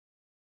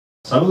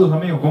Saludos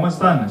amigos, ¿cómo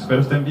están?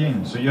 Espero estén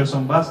bien. Soy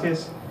Gerson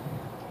Vázquez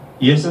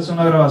y esta es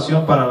una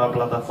grabación para la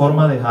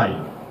plataforma de Jai.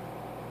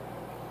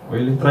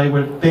 Hoy les traigo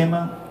el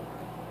tema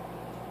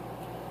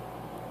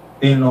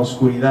En la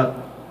oscuridad.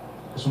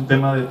 Es un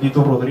tema de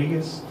Tito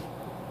Rodriguez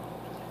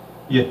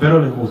y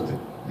espero les guste.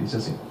 Dice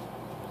así.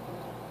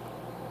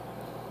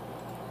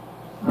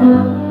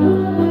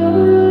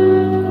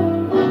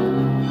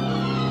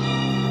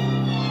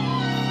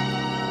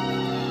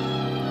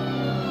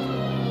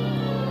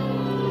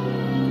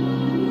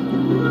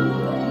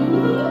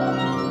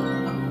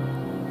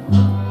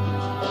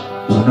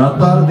 Un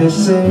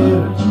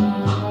atardecer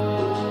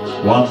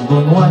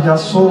cuando no haya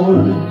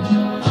sol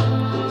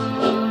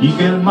y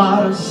que el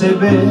mar se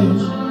ve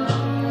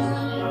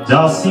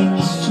ya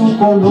sin su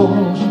color,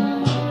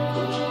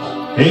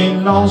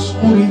 en la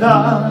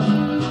oscuridad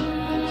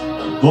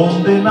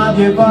donde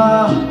nadie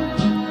va,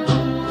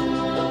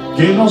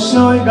 que no se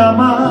oiga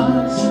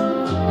más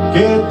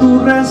que tu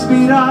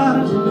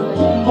respirar.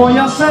 Voy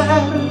a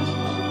hacer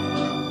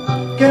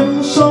que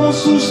un solo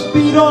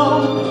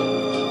suspiro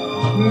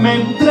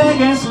me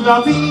entregues la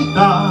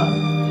vida,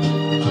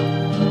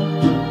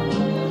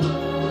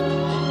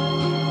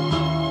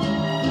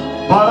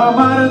 para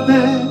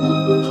amarte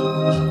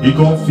y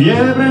con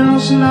fiebre en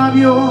los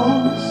labios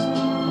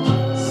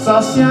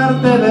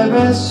saciarte de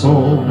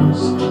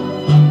besos.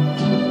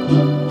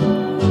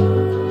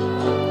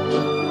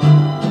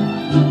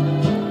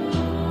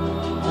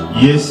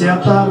 Y ese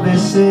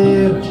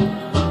atardecer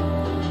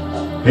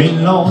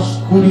en la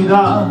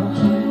oscuridad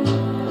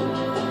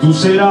tú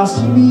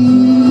serás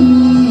mía.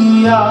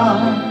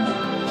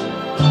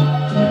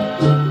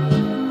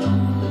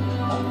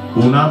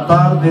 Un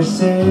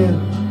atardecer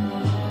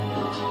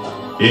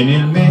en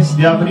el mes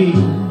de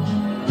abril,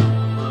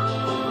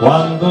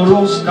 cuando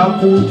los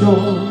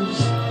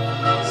capullos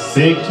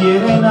se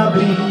quieren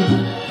abrir,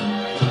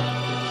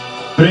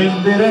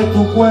 prenderé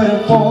tu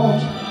cuerpo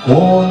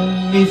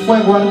con mi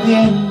fuego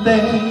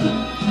ardiente,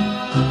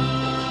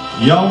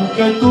 y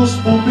aunque tus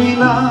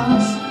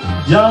pupilas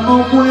ya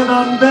no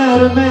puedan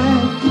verme,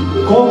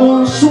 como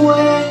un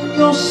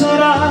sueño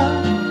será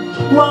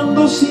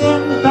cuando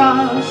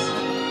sientas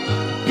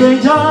que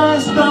ya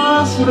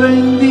estás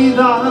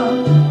rendida.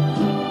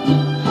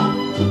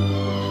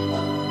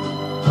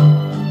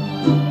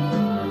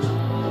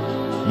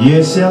 Y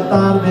ese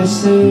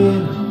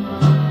atardecer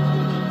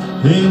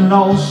en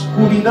la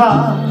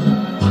oscuridad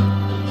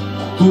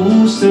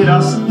tú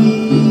serás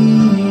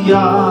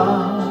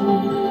mía.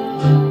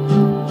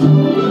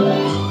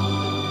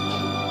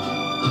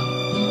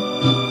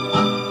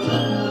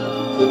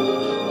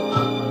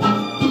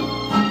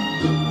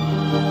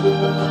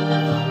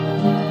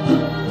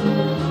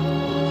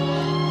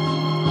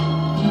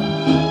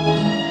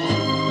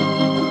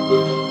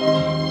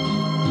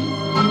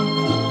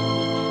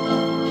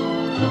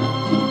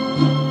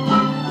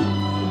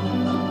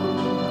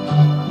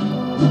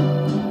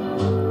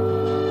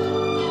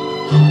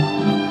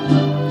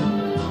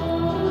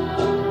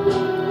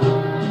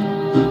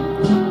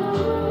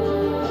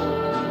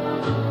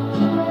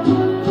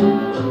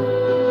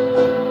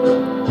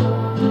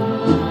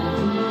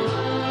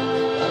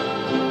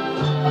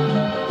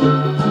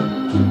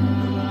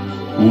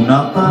 Un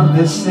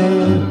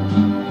atardecer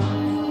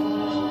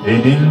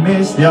en el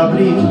mes de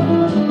abril,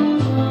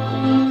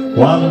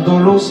 cuando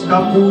los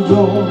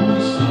capullos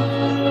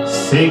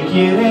se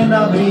quieren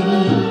abrir,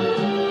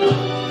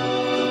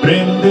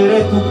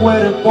 prenderé tu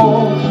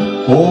cuerpo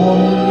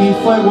con mi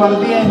fuego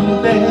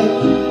ardiente,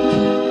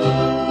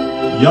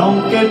 y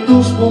aunque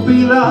tus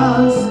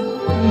pupilas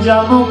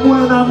ya no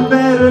puedan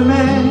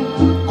verme,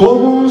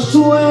 como un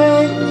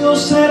sueño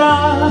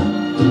será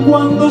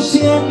cuando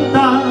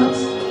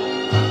sientas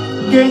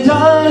que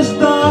ya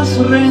estás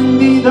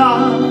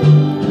rendida.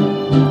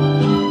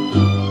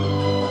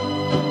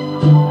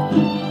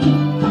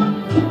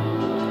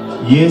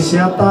 Y ese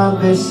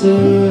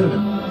atardecer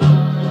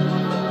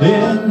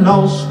en la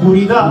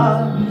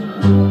oscuridad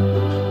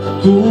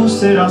tú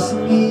serás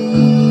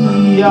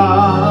mía.